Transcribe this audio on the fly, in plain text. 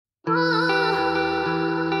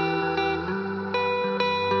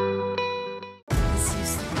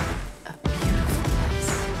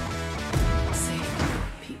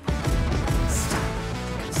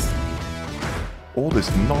all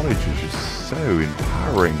this knowledge is just so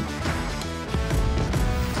empowering.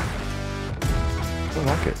 I don't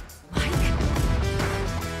like it. Mike?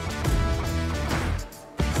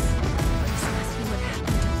 This must be what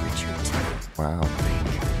happened to Richard, too. Wow.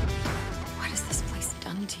 Mike, what has this place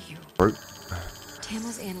done to you? Bro. Tam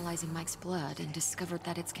was analyzing Mike's blood and discovered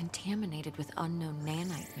that it's contaminated with unknown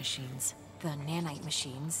nanite machines. The nanite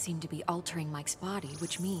machines seem to be altering Mike's body,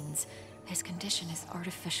 which means his condition is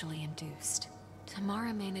artificially induced.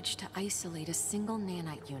 Tamara managed to isolate a single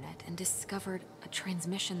nanite unit and discovered a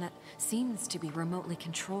transmission that seems to be remotely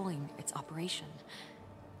controlling its operation.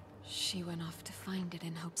 She went off to find it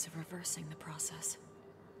in hopes of reversing the process.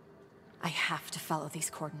 I have to follow these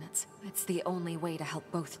coordinates. It's the only way to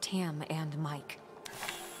help both Tam and Mike.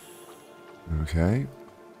 Okay.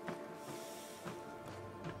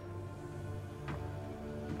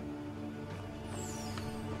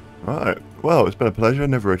 Right. Well, it's been a pleasure,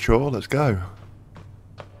 never a chore. Let's go.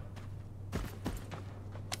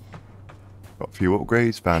 Got a few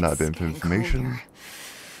upgrades, found out a bit of information. Colder.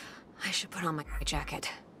 I should put on my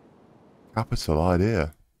jacket. Capital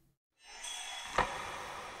idea.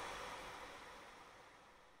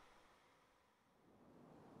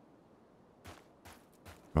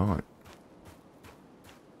 Right.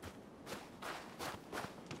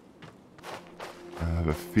 I have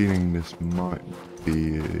a feeling this might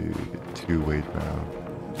be a two-way now.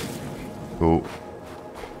 Cool.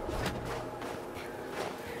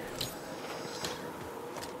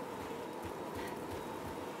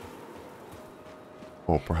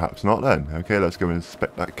 Or perhaps not then. Okay, let's go and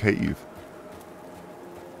inspect that cave.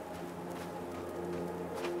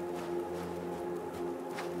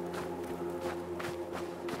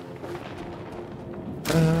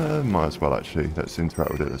 Might as well actually. Let's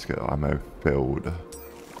interact with it. Let's get ammo filled.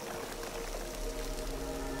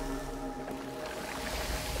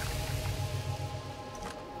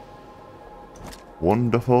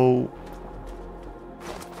 Wonderful.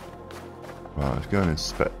 Right, let's go and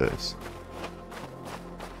inspect this.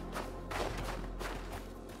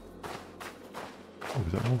 Oh,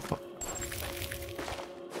 is that more fiber?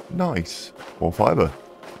 Nice. More fiber.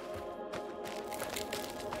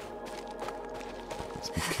 Let's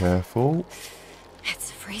be careful.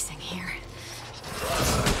 It's freezing here.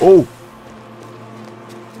 Oh!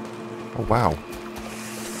 Oh, wow.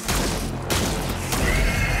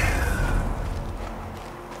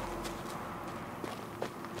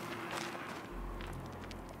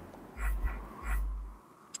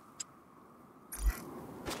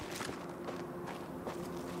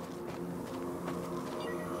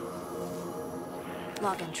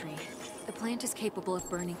 Log entry. The plant is capable of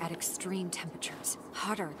burning at extreme temperatures,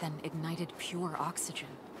 hotter than ignited pure oxygen.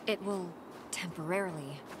 It will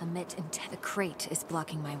temporarily emit into the crate is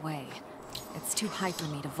blocking my way. It's too high for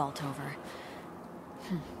me to vault over.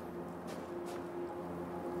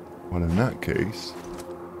 Well, in that case...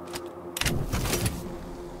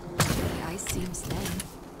 The ice seems thin.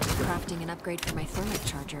 Crafting an upgrade for my thermic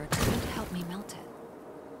charger could help me melt it.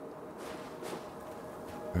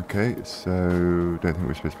 Okay, so don't think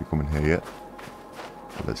we're supposed to be coming here yet.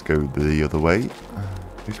 So let's go the other way.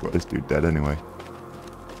 At least got this dude dead anyway.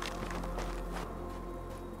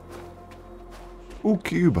 Ooh,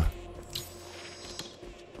 cube.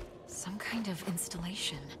 Some kind of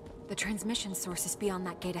installation. The transmission source is beyond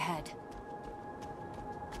that gate ahead.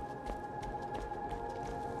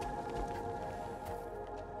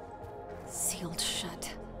 Sealed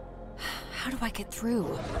shut. How do I get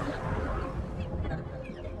through?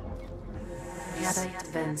 The site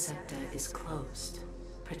vent sector is closed,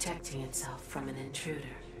 protecting itself from an intruder.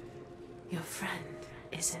 Your friend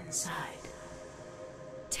is inside.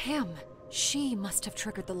 Tam! She must have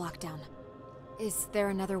triggered the lockdown. Is there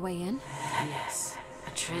another way in? Yes, a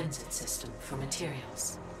transit system for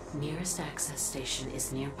materials. Nearest access station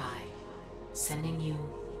is nearby. Sending you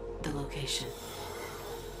the location.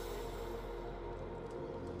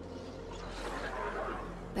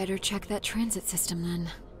 Better check that transit system then,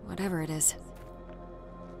 whatever it is.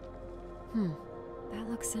 That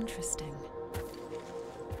looks interesting.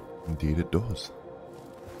 Indeed it does.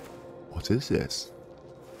 What is this?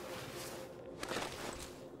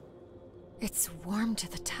 It's warm to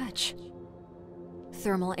the touch.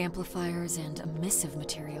 Thermal amplifiers and emissive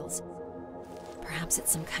materials. Perhaps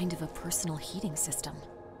it's some kind of a personal heating system.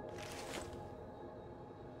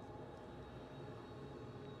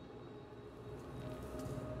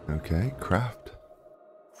 Okay, craft.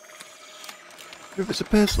 If it's a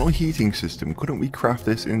personal heating system, couldn't we craft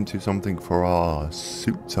this into something for our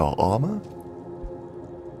suits, our armor?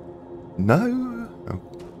 No?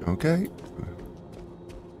 Okay.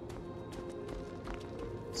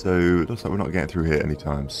 So it looks like we're not getting through here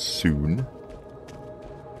anytime soon.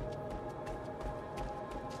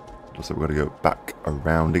 Looks like we've got to go back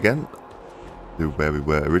around again to where we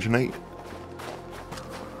were originally.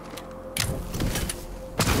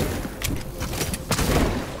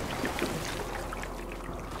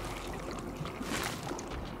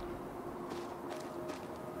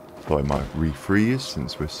 Thought I might refreeze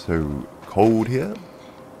since we're so cold here.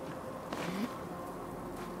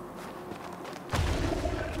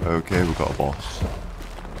 Okay, we've got a boss.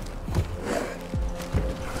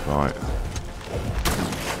 Right.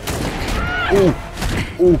 Oh!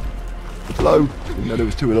 Oh! Hello! Didn't know there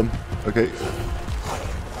was two of them. Okay.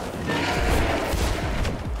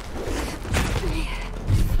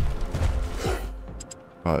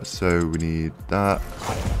 Right, so we need that.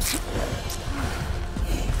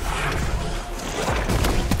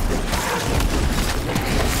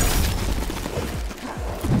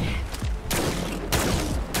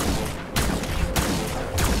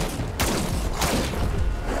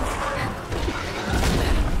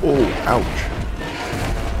 Oh, ouch.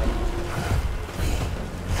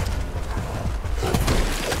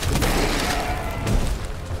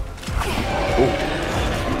 Oh.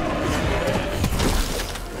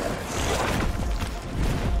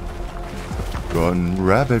 Run,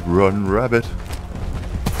 rabbit, run, rabbit.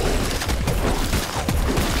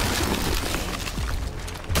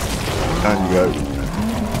 And you go.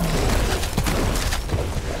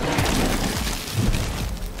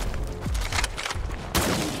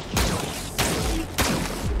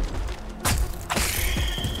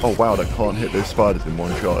 Oh wow, that can't hit those spiders in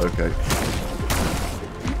one shot, okay.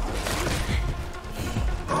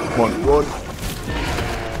 Come on, run!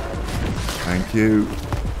 Thank you.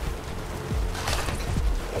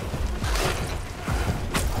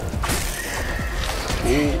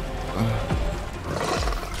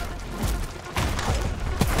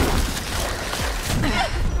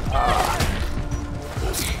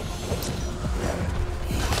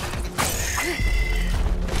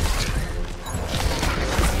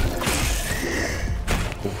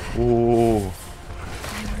 Oh,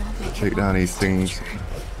 take down these things.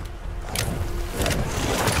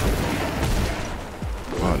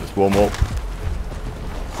 Right, let's warm up.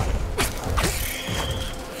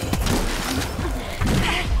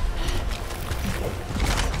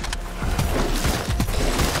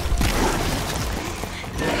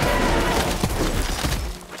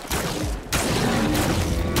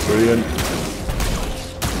 Brilliant.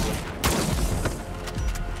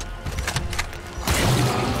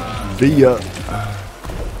 See ya.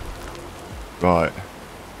 Right.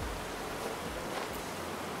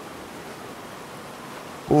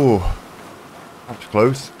 Oh, that's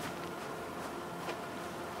close.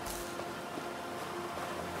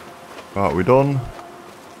 Right, we're done.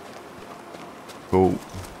 Cool.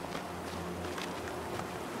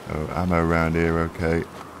 Oh, ammo around here, okay.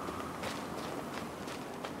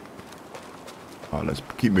 Right, let's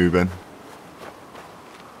keep moving.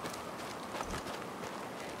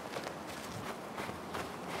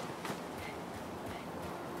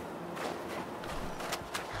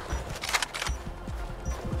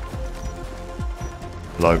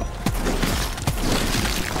 Hello.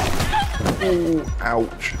 Oh,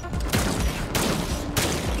 ouch.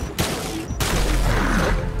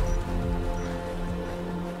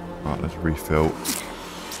 Right, let's refill.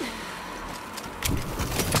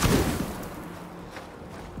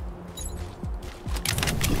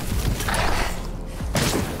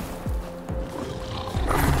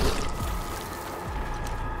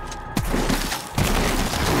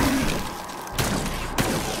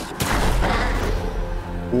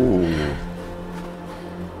 Ooh.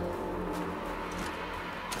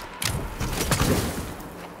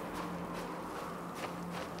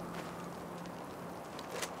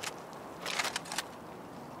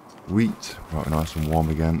 Sweet. Right, nice and warm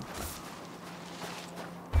again.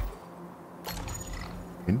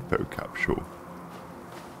 Info capsule.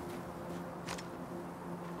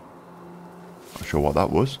 Not sure what that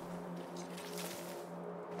was.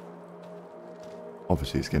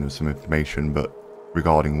 Obviously it's giving us some information, but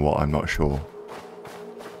regarding what, I'm not sure.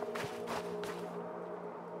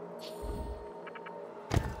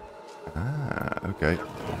 Ah, okay.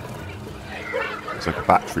 It's like a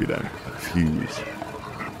battery then, like a fuse.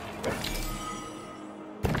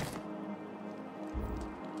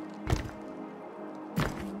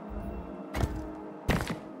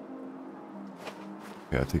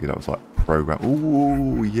 Yeah, I think that was like program.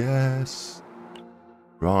 Ooh, yes.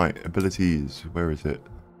 Right, abilities. Where is it?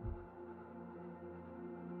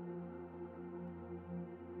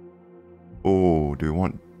 Oh, do we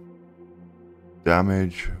want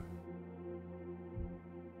damage?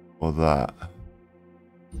 Or that.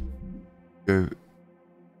 Go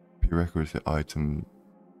prerequisite item.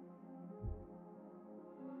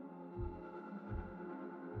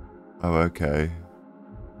 Oh, okay.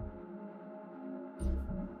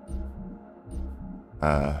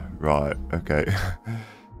 Right, okay.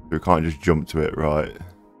 We can't just jump to it, right.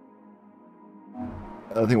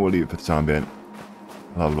 I think we'll leave it for the time being.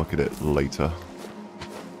 I'll have a look at it later.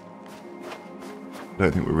 I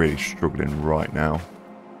don't think we're really struggling right now.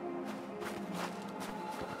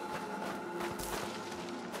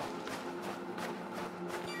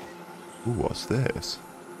 Ooh, what's this?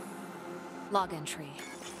 Log entry.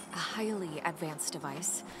 A highly advanced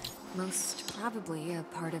device, most probably a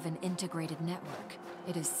part of an integrated network.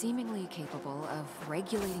 It is seemingly capable of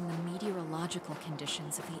regulating the meteorological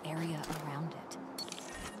conditions of the area around it.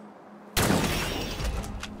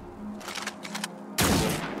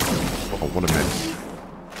 Oh, what a mess.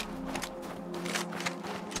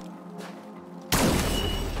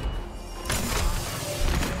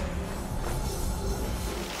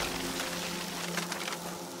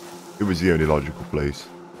 It was the only logical place.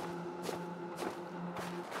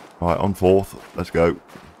 Right, on fourth. Let's go.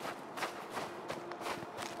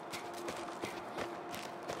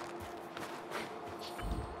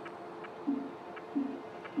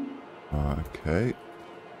 Okay.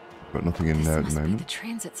 Got nothing in there at the moment. The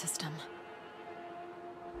transit system.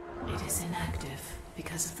 It is inactive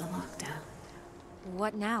because of the lockdown.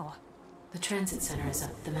 What now? The transit center is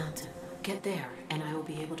up the mountain. Get there, and I will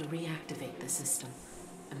be able to reactivate the system.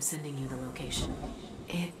 I'm sending you the location.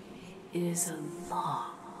 It is a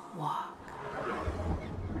long walk.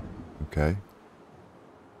 Okay.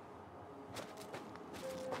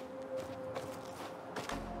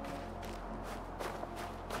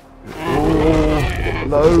 Oh,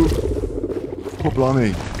 hello. Poor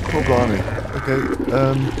blimey. Poor blimey. Okay,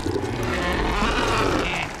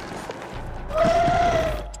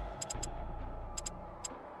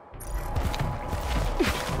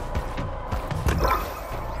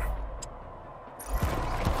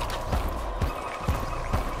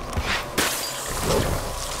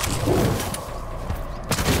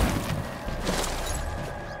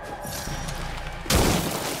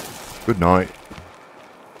 good night.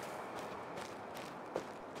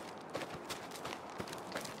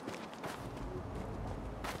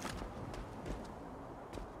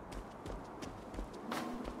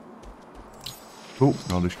 Oh,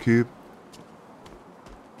 knowledge cube.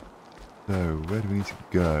 So, where do we need to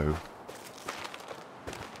go?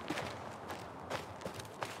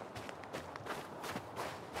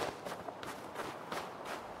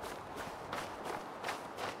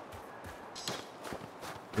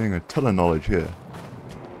 Getting a ton of knowledge here.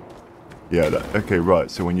 Yeah, okay, right.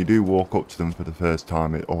 So when you do walk up to them for the first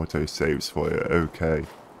time, it auto saves for you. Okay.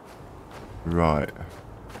 Right.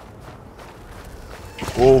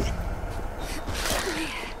 Oh.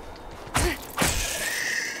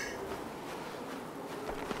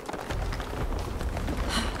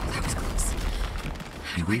 That was close.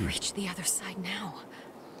 How do I reach the other side now?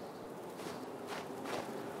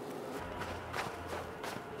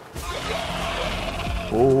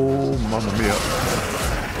 Oh, mamma mia.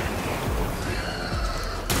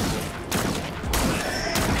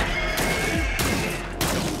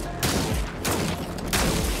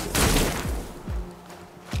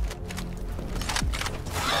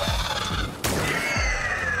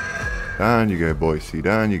 Down you go, Boise.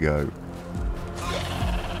 Down you go.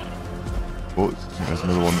 Oh, there's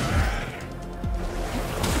another one.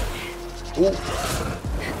 Oh.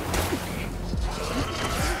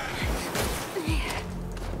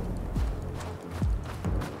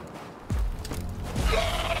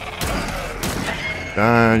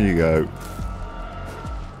 Down you go.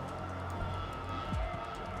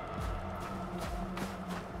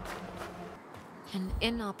 An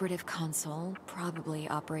inoperative console, probably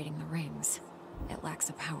operating the rings. It lacks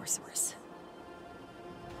a power source.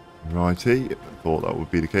 Righty, thought that would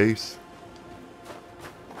be the case.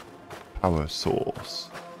 Power source.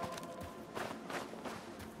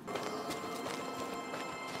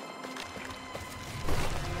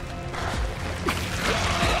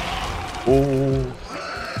 Oh.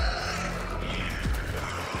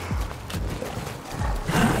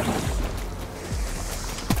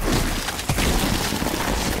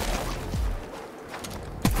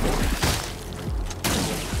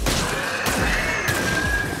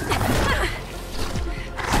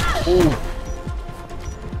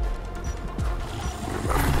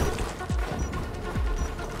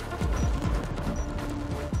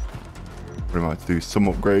 We might have to do some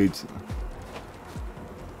upgrades.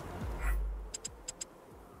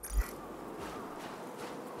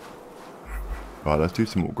 Right, let's do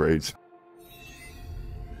some upgrades.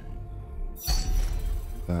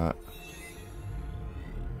 That.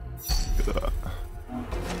 Look at that.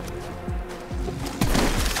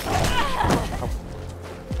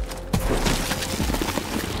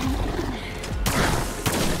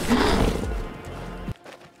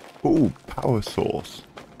 Oh, power source.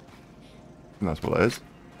 And that's what it is.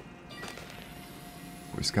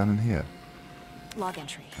 What are we scanning here? Log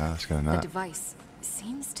entry. Ah, scanning The that. device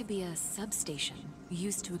seems to be a substation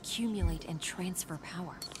used to accumulate and transfer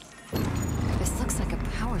power. This looks like a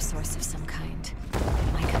power source of some kind.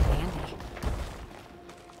 Might come handy.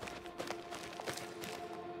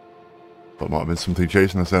 That might have been something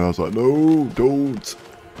chasing us in. I was like, no, don't.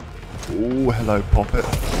 Oh, hello, Poppet.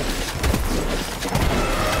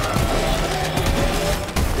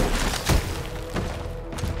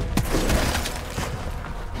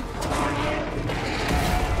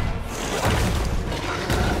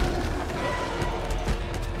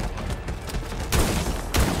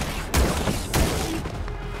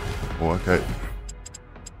 Oh, okay.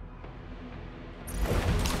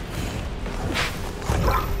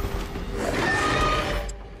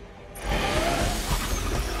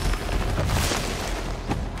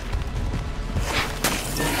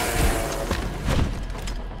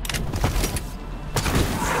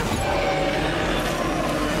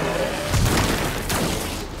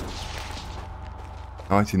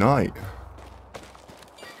 Nighty night.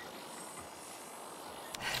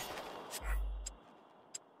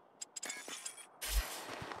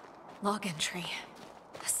 Log entry.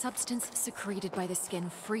 A substance secreted by the skin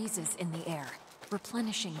freezes in the air,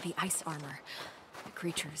 replenishing the ice armor. The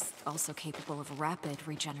creature's also capable of rapid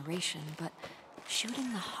regeneration, but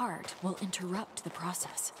shooting the heart will interrupt the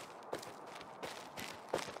process.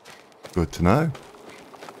 Good to know.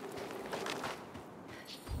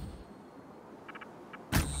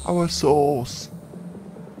 Our source.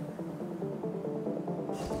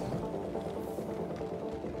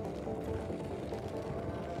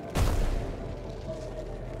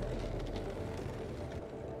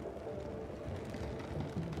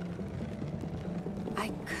 I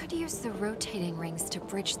could use the rotating rings to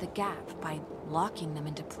bridge the gap by locking them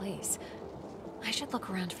into place. I should look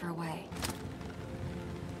around for a way.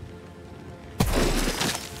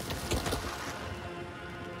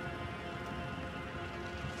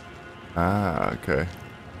 Ah, okay.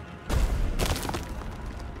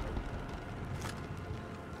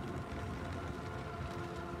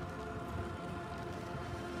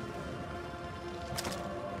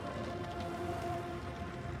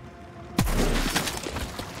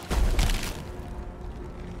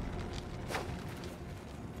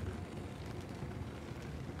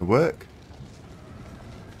 The work?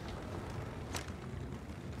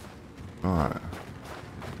 Alright.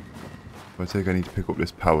 I think I need to pick up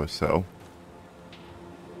this power cell.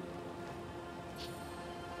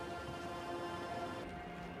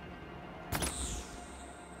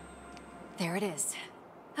 There it is.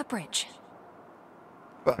 A bridge.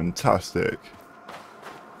 Fantastic.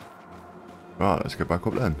 Right, let's get back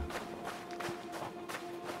up then.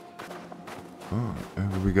 Alright,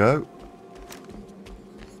 over we go.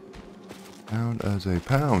 Pound as a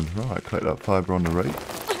pound. Right, collect that fibre on the rate.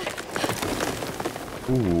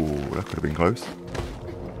 Ooh, that could have been close.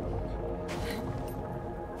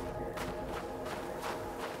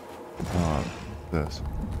 Ah, this.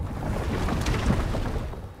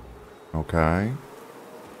 Okay.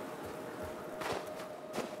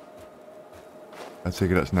 I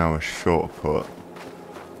take it that's now a shortcut.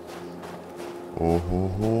 Oh, ho,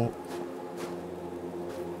 ho.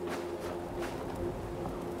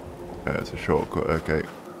 Yeah, it's a shortcut, okay.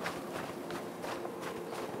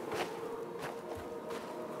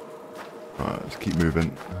 Alright, let's keep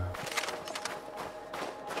moving.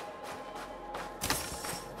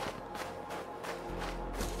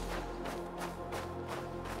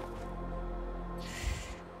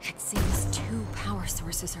 It seems 2 power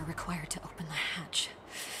sources are required to open the hatch.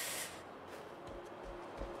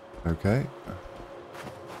 Okay.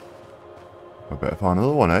 I better find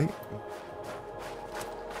another one, eh?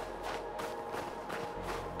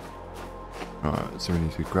 Right, so we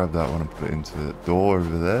need to grab that one and put it into the door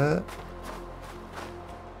over there.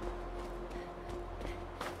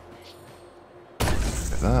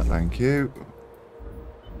 Get that, thank you.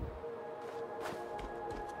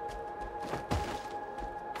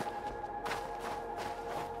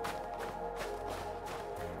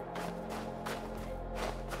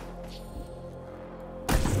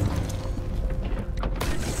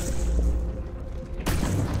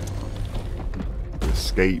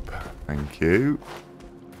 Escape, thank you.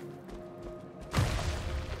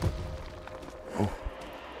 Oh,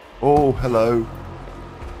 oh, hello.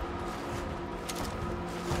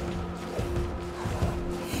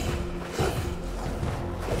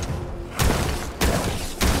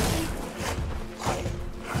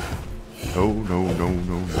 No, no, no,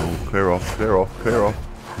 no, no. Clear off, clear off, clear off.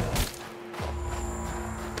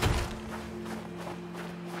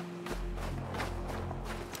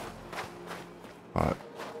 Alright.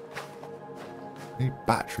 Need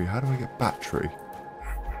battery. How do I get battery?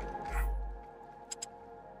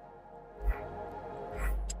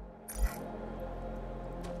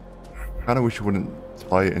 Kinda wish you wouldn't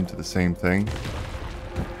tie it into the same thing.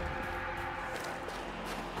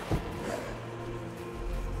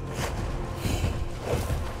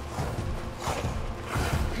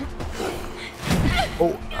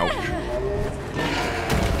 Oh, ouch.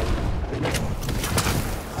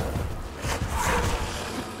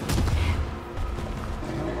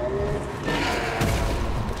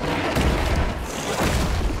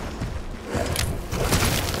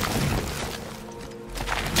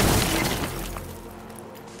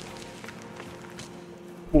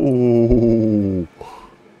 Oh,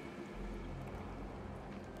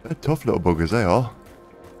 they're tough little buggers, they are.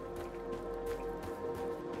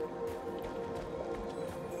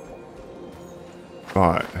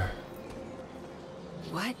 Right.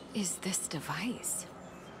 What is this device?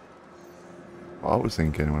 I was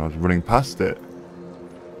thinking when I was running past it.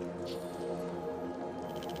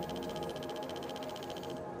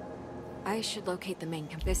 I should locate the main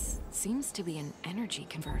compass. Seems to be an energy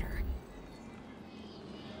converter.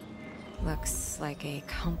 Looks like a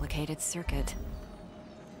complicated circuit.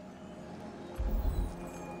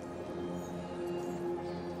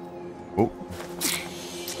 Oh.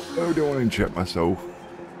 Oh, I don't want to inject myself.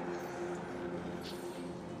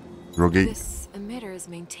 Ruggy. This emitter is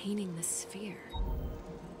maintaining the sphere.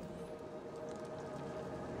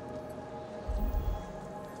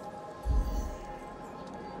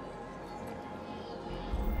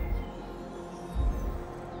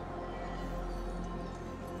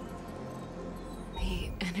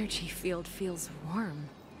 The energy field feels warm.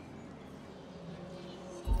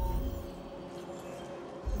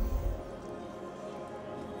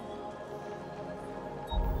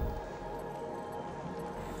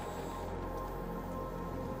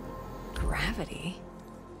 Gravity?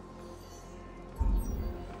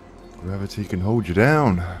 Gravity can hold you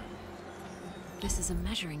down. This is a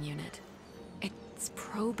measuring unit. It's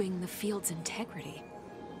probing the field's integrity.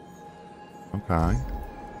 Okay.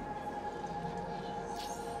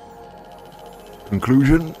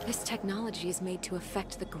 Conclusion? This technology is made to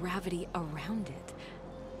affect the gravity around it.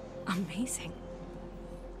 Amazing.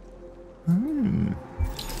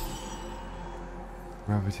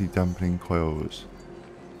 Gravity dampening coils.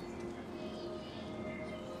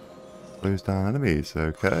 Slows down enemies,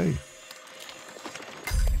 okay.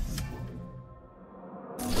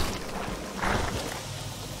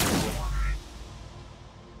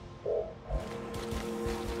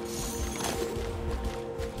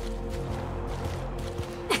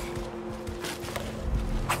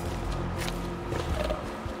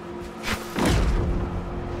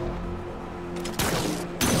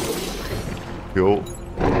 Cool.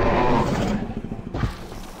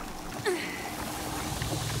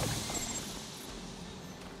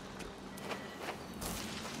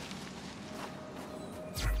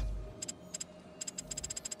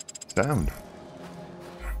 Sound.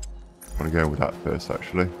 I want to go with that first,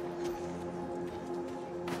 actually.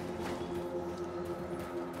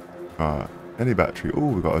 Alright, any battery. Oh,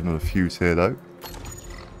 we've got another fuse here, though.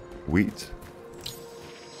 Wheat.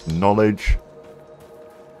 Knowledge.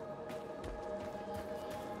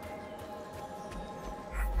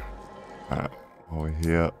 Alright, while we're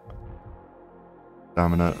here.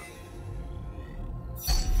 Stamina.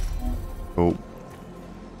 Oh.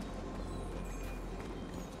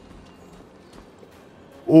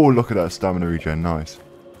 Oh, look at that stamina regen, nice.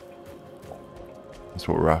 That's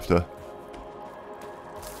what we're after.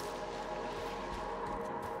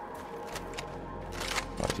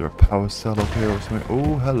 Right, is there a power cell up here or something?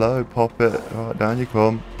 Oh, hello, pop it. Alright, down you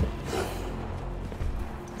come.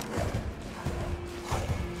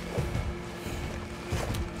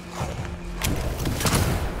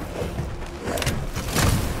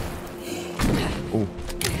 Oh.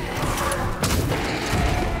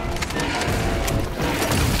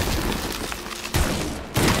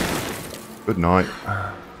 Good night.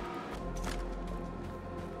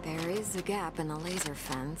 There is a gap in the laser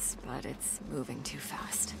fence, but it's moving too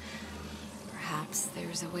fast. Perhaps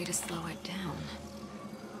there's a way to slow it down.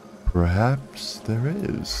 Perhaps there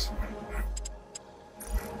is.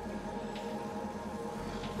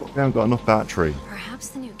 We haven't got enough battery. Perhaps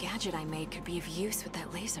the new gadget I made could be of use with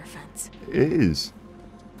that laser fence. It is.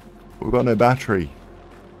 But we've got no battery.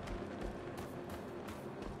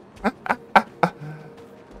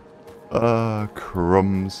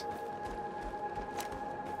 Crumbs.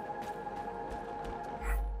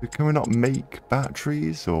 Can we not make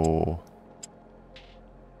batteries or?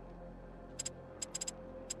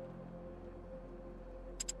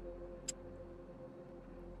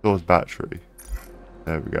 Stores battery.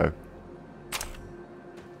 There we go.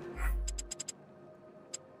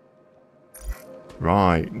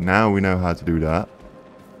 Right, now we know how to do that.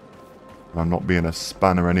 I'm not being a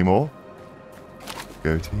spanner anymore.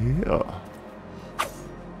 Go to here.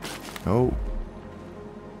 Oh.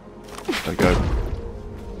 There we go.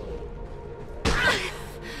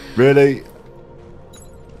 Really?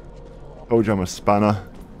 Told you I'm a spanner.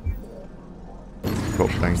 Oh,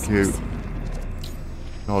 thank you.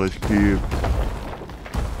 Knowledge cube.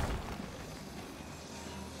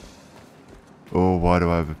 Oh, why do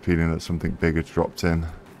I have a feeling that something big has dropped in?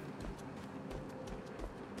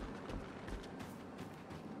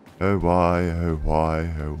 Oh why, oh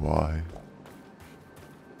why, oh why.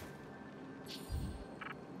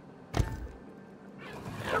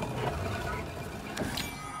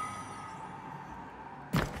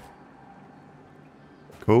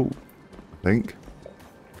 Cool, I think.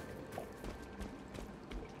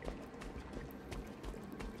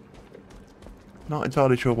 Not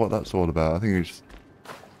entirely sure what that's all about. I think it's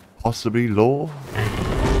possibly lore.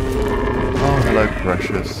 Oh, hello,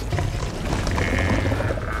 precious.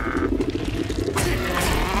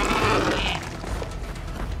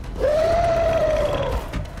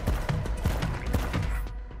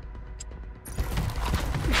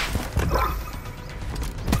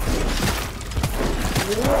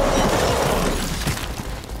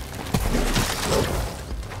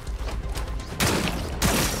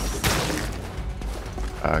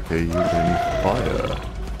 Okay, you can fire.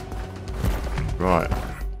 Right.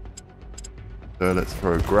 So let's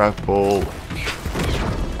throw a grav ball.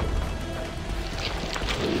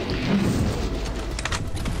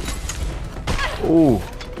 Oh.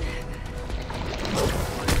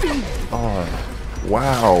 Oh.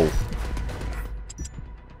 Wow.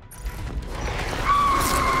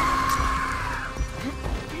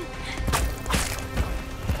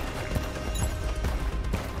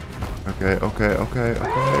 Okay.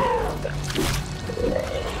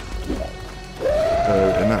 So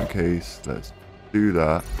in that case, let's do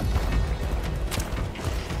that.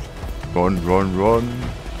 Run.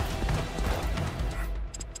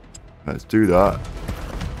 Let's do that.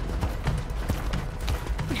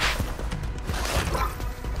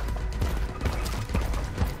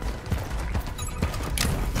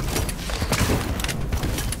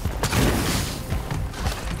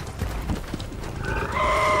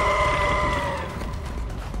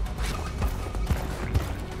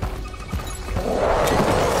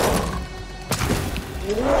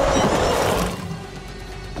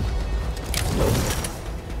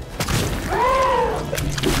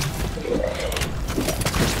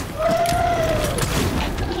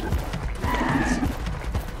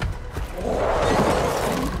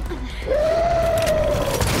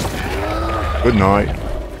 Good night.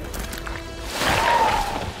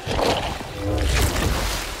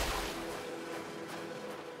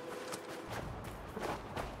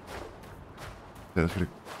 Yeah, that's gonna...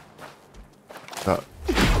 That...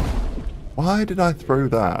 Why did I throw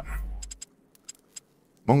that?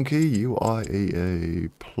 Monkey, you are a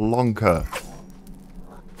plonker.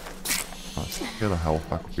 Let's get the health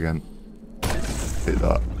back up again. Hit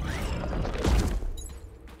that.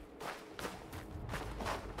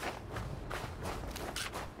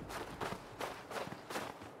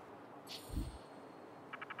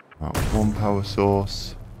 Right, one power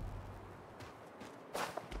source.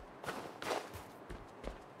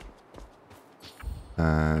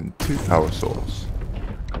 And 2 power source.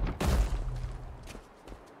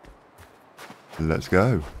 Let's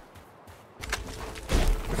go.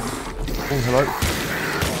 Oh, hello.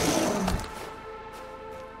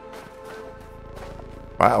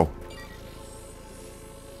 Wow.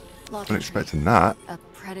 Wasn't expecting that. A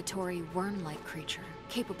predatory worm-like creature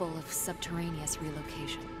capable of subterraneous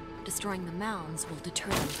relocation. Destroying the mounds will deter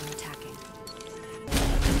them from attacking.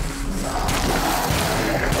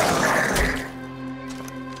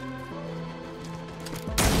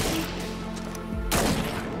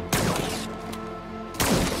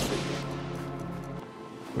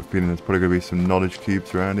 I have a feeling there's probably going to be some knowledge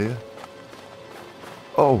cubes around here.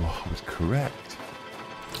 Oh, I was correct.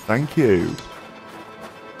 Thank you.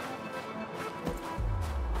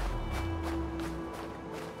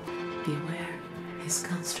 Beware, his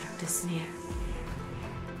construct is near.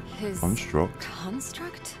 His Construct?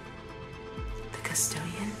 construct? The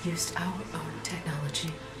custodian used our own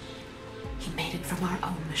technology. He made it from our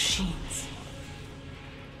own machines.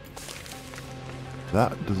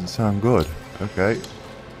 That doesn't sound good. Okay.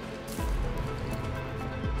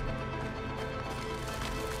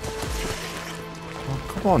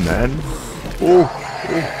 Come on then. Oh,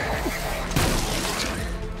 oh.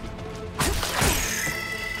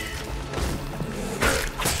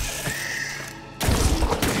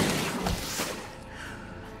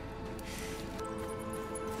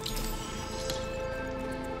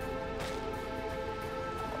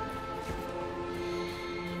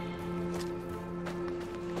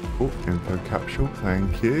 Oh, info capsule,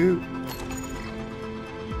 thank you.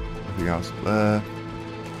 Nothing else there.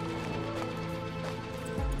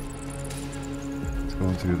 Let's go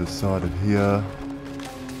on to the side of here.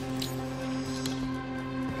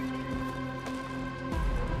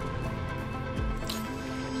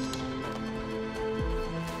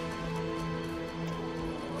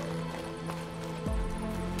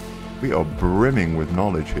 We are brimming with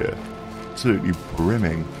knowledge here. Absolutely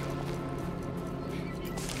brimming.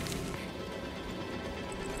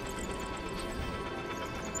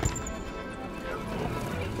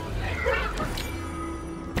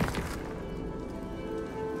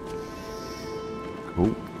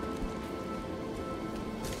 Cool.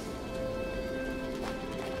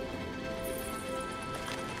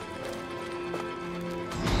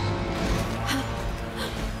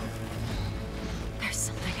 There's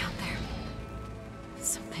something out there.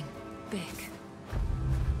 Something big.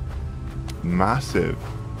 Massive.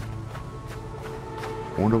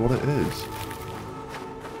 I wonder what it is.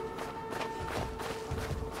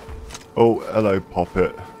 Oh, hello,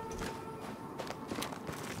 Poppet.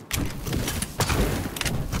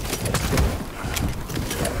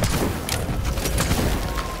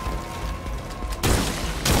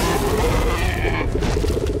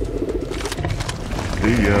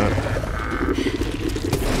 See ya.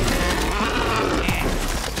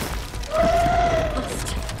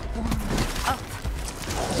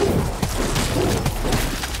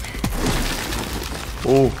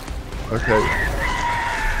 Oh, okay.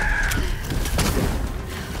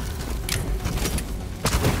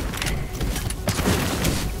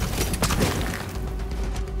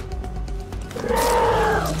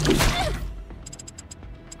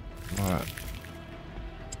 Right.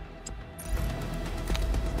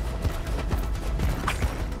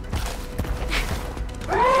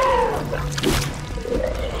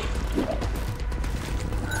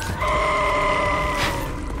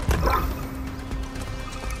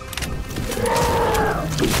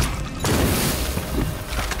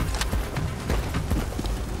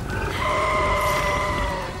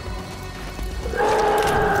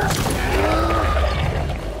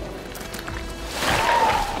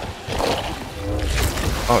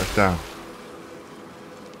 Oh, it's down.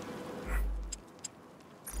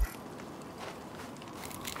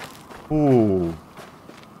 Ooh.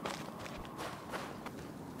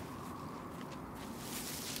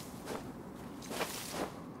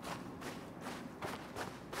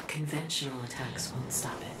 Conventional attacks won't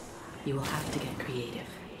stop it. You will have to get creative.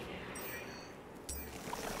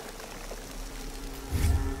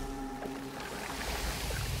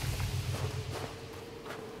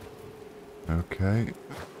 Okay.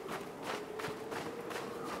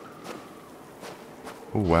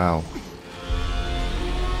 Oh, wow.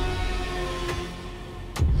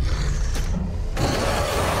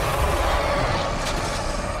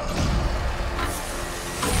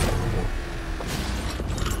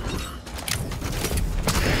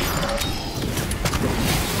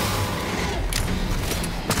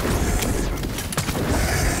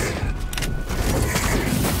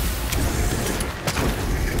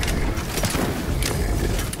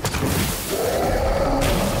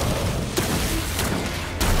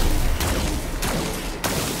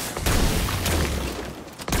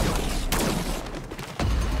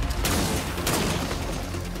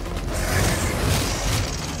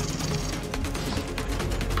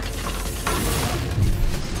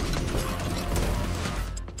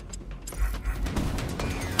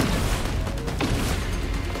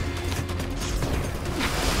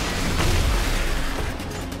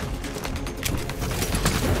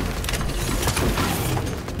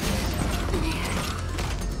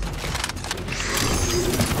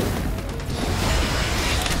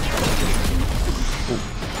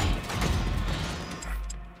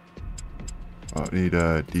 I need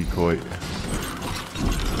a decoy.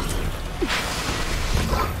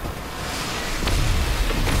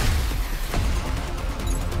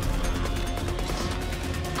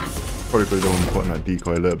 Probably the one putting that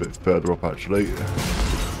decoy a little bit further up, actually.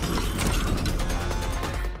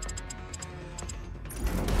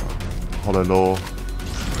 Hollow Law.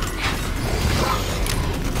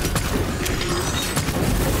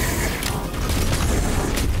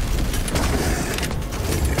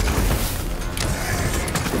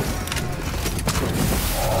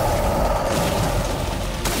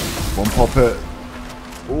 Pop it.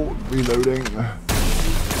 Oh, reloading.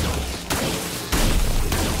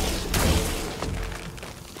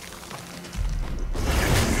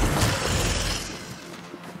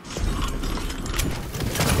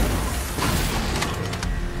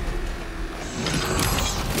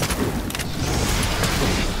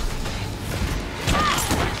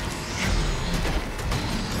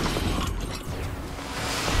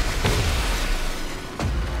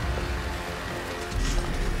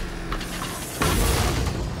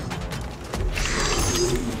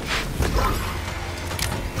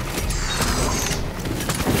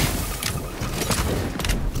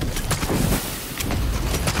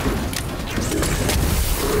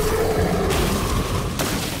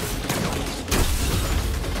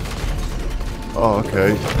 Oh,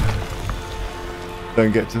 okay.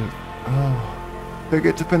 Don't get to... Oh. Don't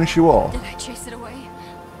get to finish you off. Did I chase it away?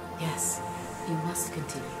 Yes, you must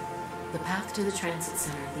continue. The path to the transit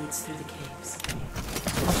center leads through the caves.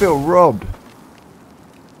 I feel robbed.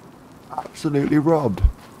 Absolutely robbed.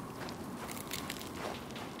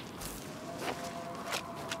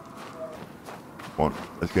 Come on,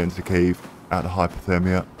 let's get into the cave. Out of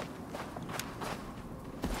hypothermia.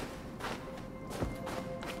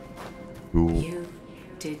 Cool. You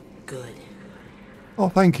did good. Oh,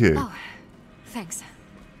 thank you. Oh, thanks.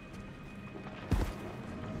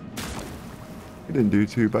 You didn't do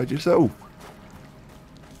too bad yourself.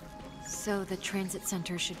 So the transit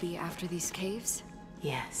center should be after these caves?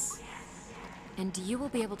 Yes. And you will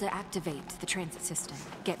be able to activate the transit system.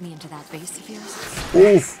 Get me into that base of yours?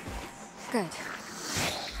 Oh, Good.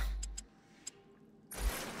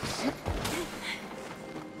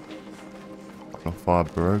 not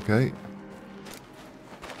fiber, okay.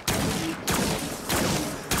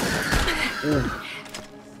 Oh.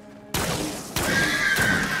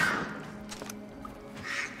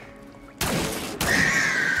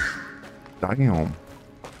 Damn.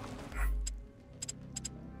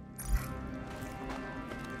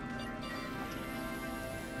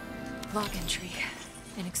 Log entry.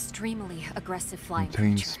 An extremely aggressive flying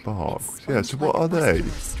Contain creature. sparks. Its Yeah, so what are sponge-like they?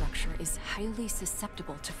 muscular structure is highly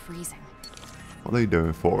susceptible to freezing. What are they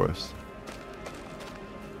doing for us?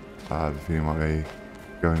 I have a feeling like they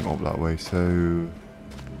going up that way, so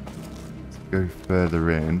let's go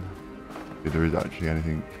further in. If there is actually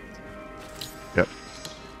anything. Yep.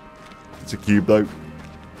 It's a cube though.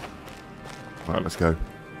 Alright, let's go.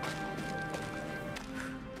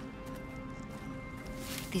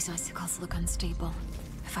 These icicles look unstable.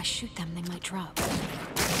 If I shoot them, they might drop.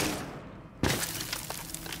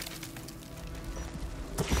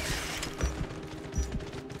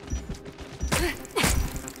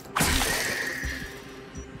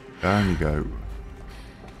 There you go.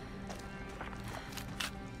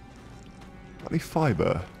 Got any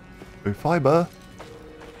fibre? No fibre?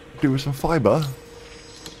 Do with some fibre?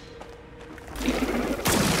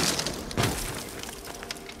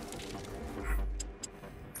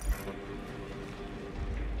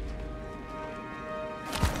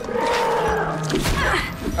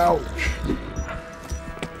 Ouch.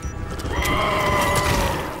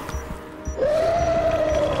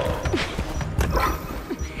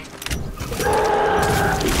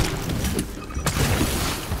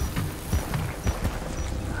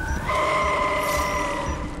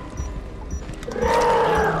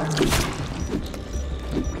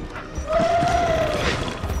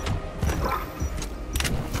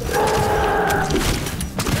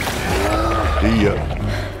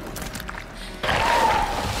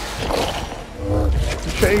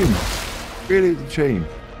 Shame. Really, it's a shame.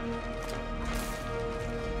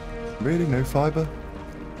 Really, no fibre?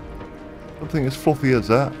 Something as fluffy as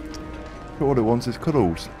that. All it wants is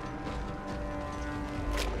cuddles.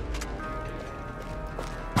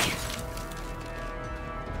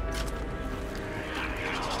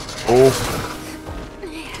 Oh.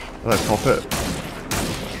 Let's pop it.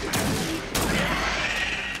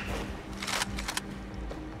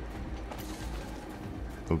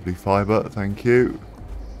 Lovely fibre, thank you.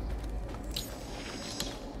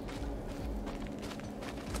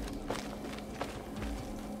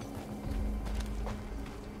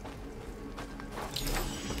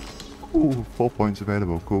 Ooh, 4 points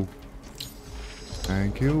available, cool.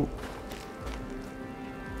 Thank you.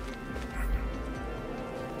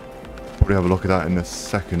 Probably have a look at that in a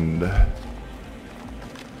second. Okay,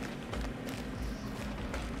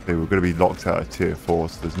 we're going to be locked out of tier 4,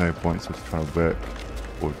 so there's no point sort of trying to work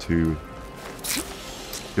or to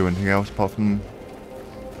do anything else apart from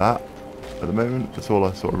that at the moment. That's all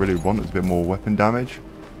I sort of really want, is a bit more weapon damage.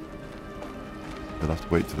 We'll have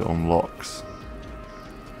to wait till it unlocks.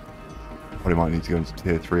 Probably might need to go into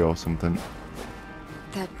tier 3 or something.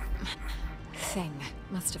 That thing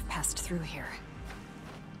must have passed through here.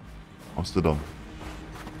 What's the done?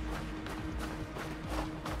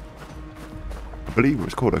 I believe it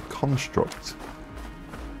was called a construct.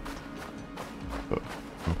 But,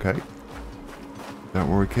 okay. Don't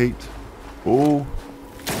worry, Kate. Oh.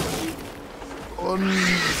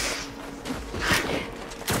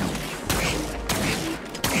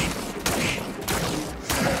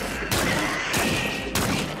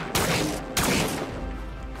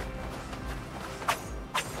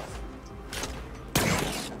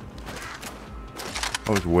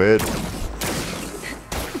 That was weird.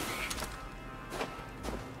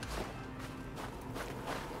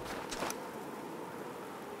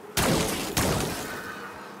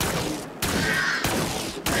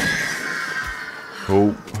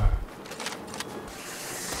 Cool.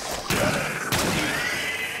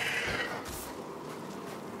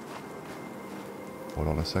 Hold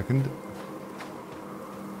on a second.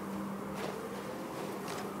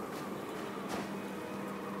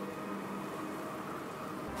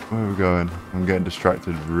 Where are we going? I'm getting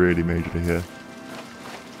distracted really majorly here.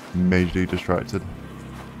 Majorly distracted.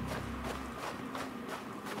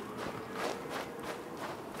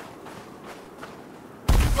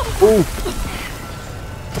 Oh!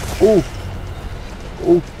 Oh!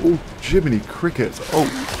 Oh, oh, Jiminy Crickets. Oh.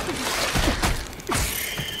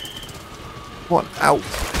 What? Out.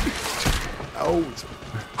 Out.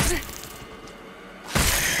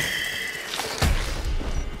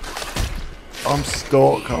 I'm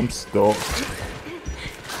stuck. I'm stuck.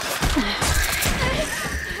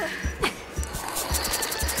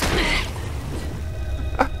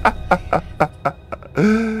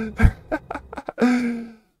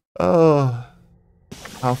 Oh.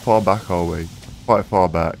 How far back are we? Quite far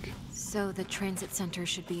back. So the transit center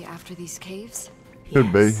should be after these caves?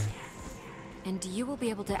 Should be. And you will be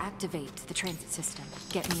able to activate the transit system.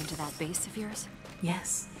 Get me into that base of yours?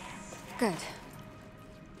 Yes. Good.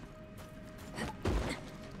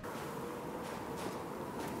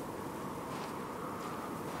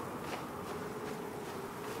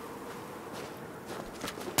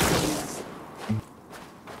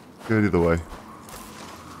 Go either way.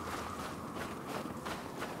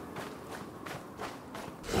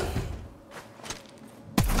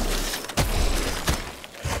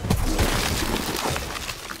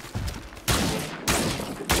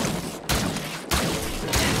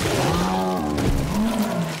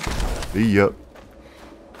 Yep.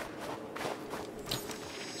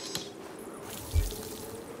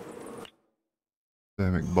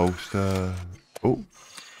 Thermic bolster. Oh.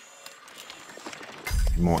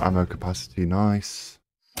 More ammo capacity, nice.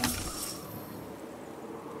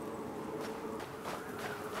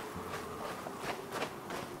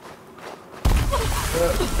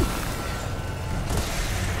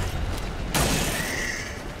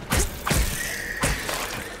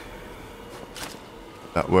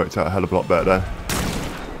 That worked out a hell of a lot better there.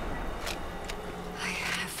 I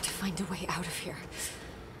have to find a way out of here.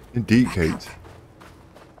 Indeed, Back Kate. up.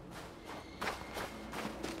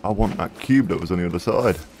 I want that cube that was on the other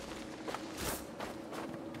side.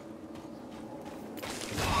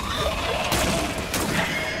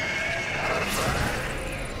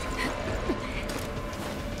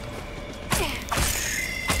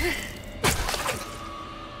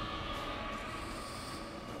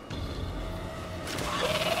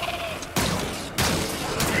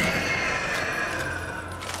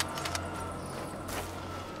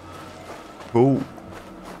 Cool.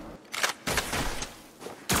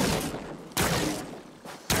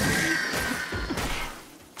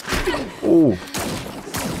 Oh.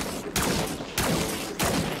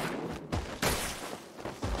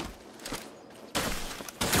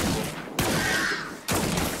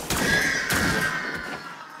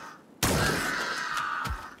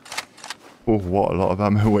 Oh, what a lot of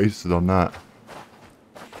ammo wasted on that.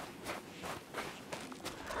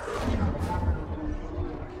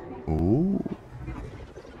 Ooh.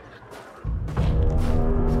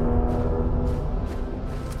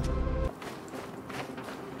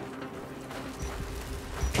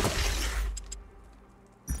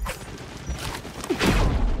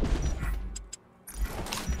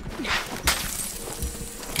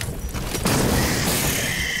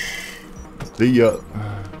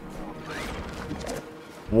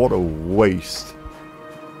 What a waste.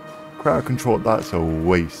 Crowd control, that's a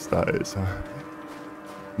waste, that is.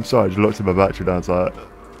 I'm sorry, I just looked at my battery and I was like,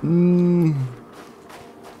 it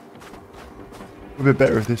would be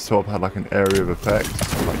better if this sort of had like an area of effect,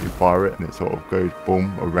 so like you fire it and it sort of goes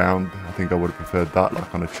boom around. I think I would have preferred that,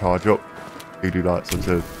 like on a charge up. You could do like sort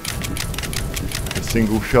of like a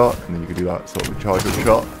single shot and then you could do like sort of a charge up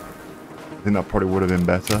shot. I think that probably would have been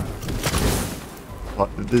better.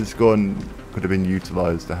 Like, this gun could have been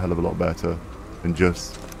utilised a hell of a lot better than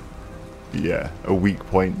just, yeah, a weak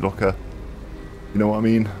point looker. You know what I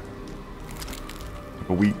mean? Like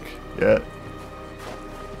a weak, yeah.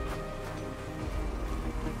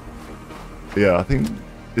 But yeah, I think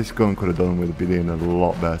this gun could have done with being a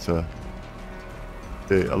lot better.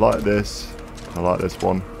 I like this. I like this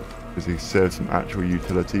one because he serves some actual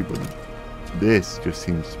utility, but this just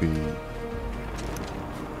seems to be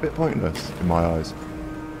a bit pointless in my eyes.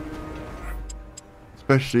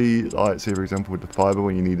 Especially, like, say for example with the fiber,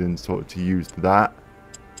 when you need sort of to use that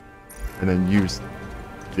and then use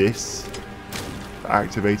this to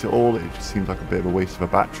activate it all. It just seems like a bit of a waste of a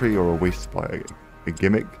battery or a waste of like a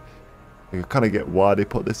gimmick. I kind of get why they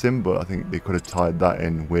put this in, but I think they could have tied that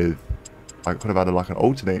in with, I could have added like an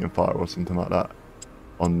alternating fire or something like that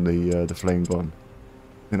on the flame gun.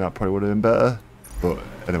 I think that probably would have been better. But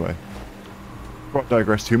anyway, not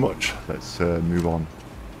digress too much. Let's move on.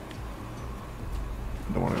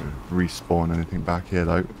 I don't want to respawn anything back here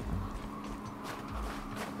though.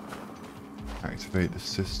 Activate the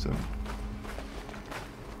system.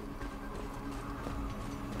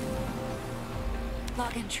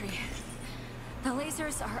 Log entry. The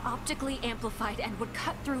lasers are optically amplified and would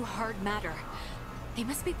cut through hard matter. They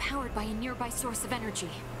must be powered by a nearby source of energy.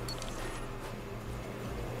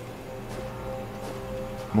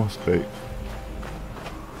 Must be.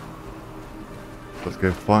 Let's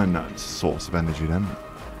go find that source of energy then.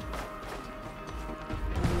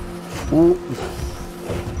 Ooh.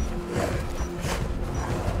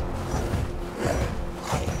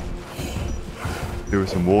 There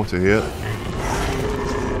was some water here.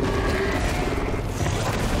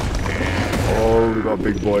 Oh, we got a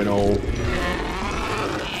big boy and all.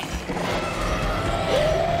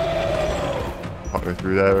 Can't go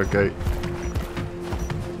through there, okay.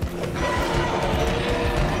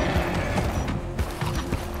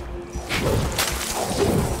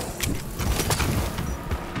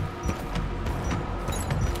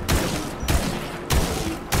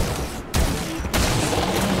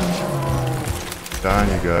 Down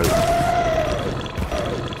you go.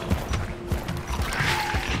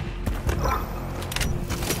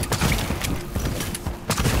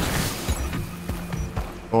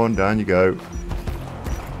 On, down you go.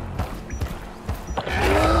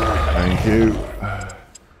 Thank you.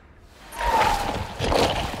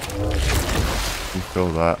 Refill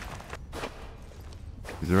that.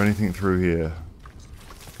 Is there anything through here?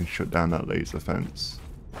 I can shut down that laser fence.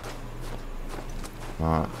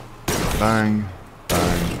 Right. Bang.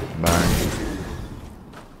 Bang, bang.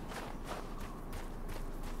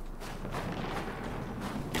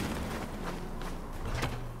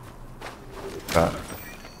 That.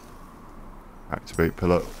 Activate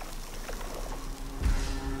pillar.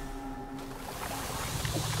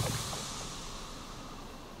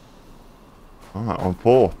 Alright, on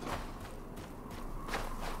fourth.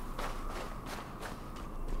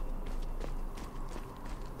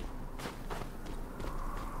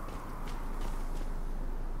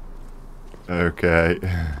 Okay.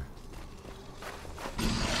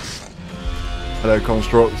 Hello,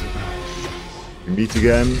 Construct. We meet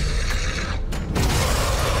again.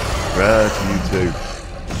 Rare to you too.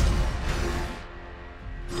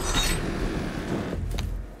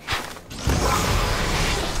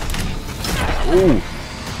 Ooh.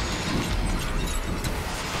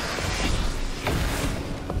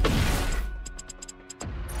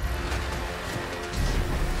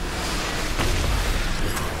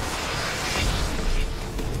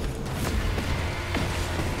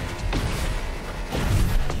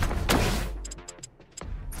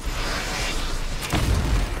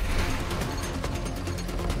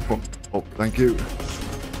 Oh, thank you.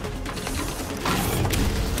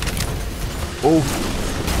 Oh,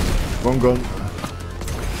 wrong gun.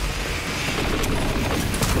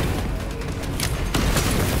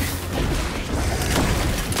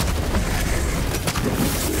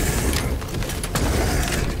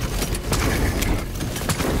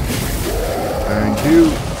 Thank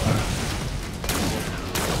you.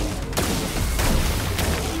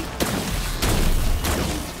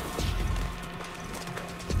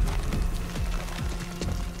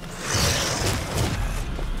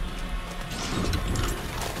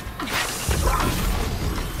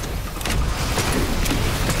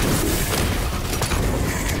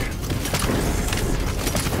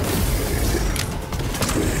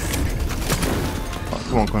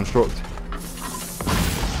 Come on, Construct.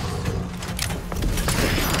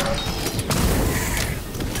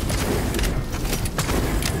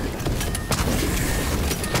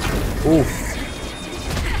 Oh.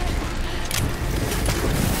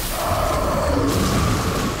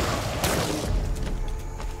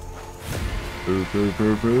 Boo, boo,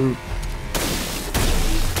 boo, boo.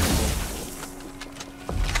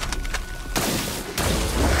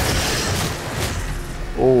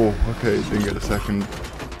 Oh, okay, didn't get a second.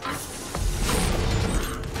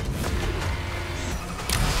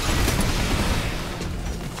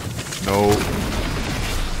 No.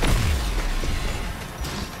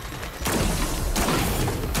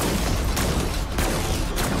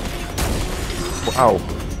 Wow.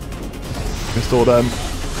 Missed all them.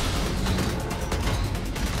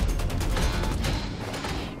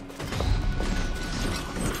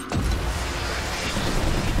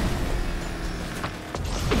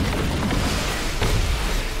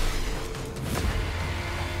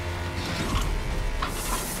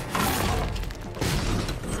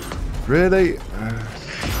 Really?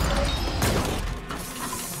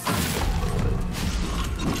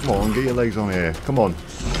 Come on, get your legs on here. Come on.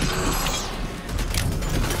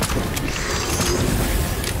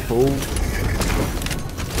 Pull.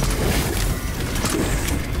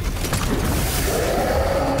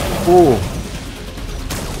 Oh.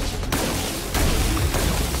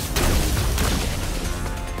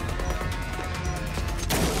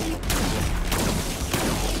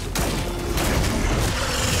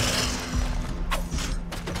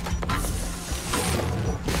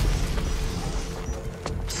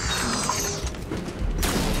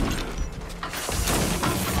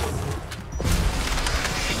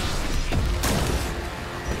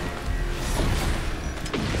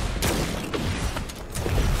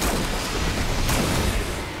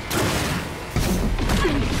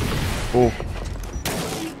 Oh.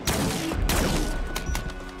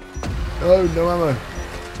 Oh, no ammo.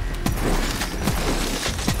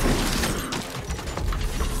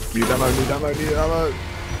 Need ammo, need ammo, need ammo.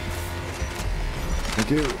 Thank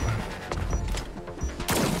you.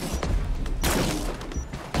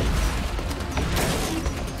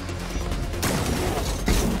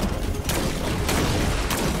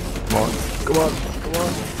 Come on, come on, come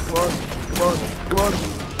on, come on, come on, come on.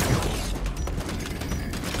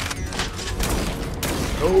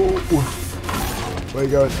 Oh, where are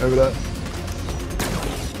you going? Over there.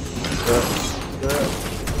 There.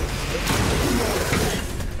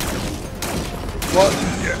 What?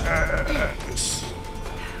 Yes.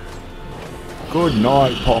 Good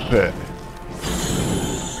night, Poppet.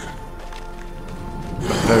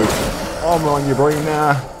 No armor on your brain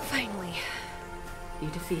now. Finally. You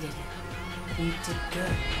defeated it. You did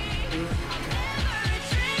good. Really good.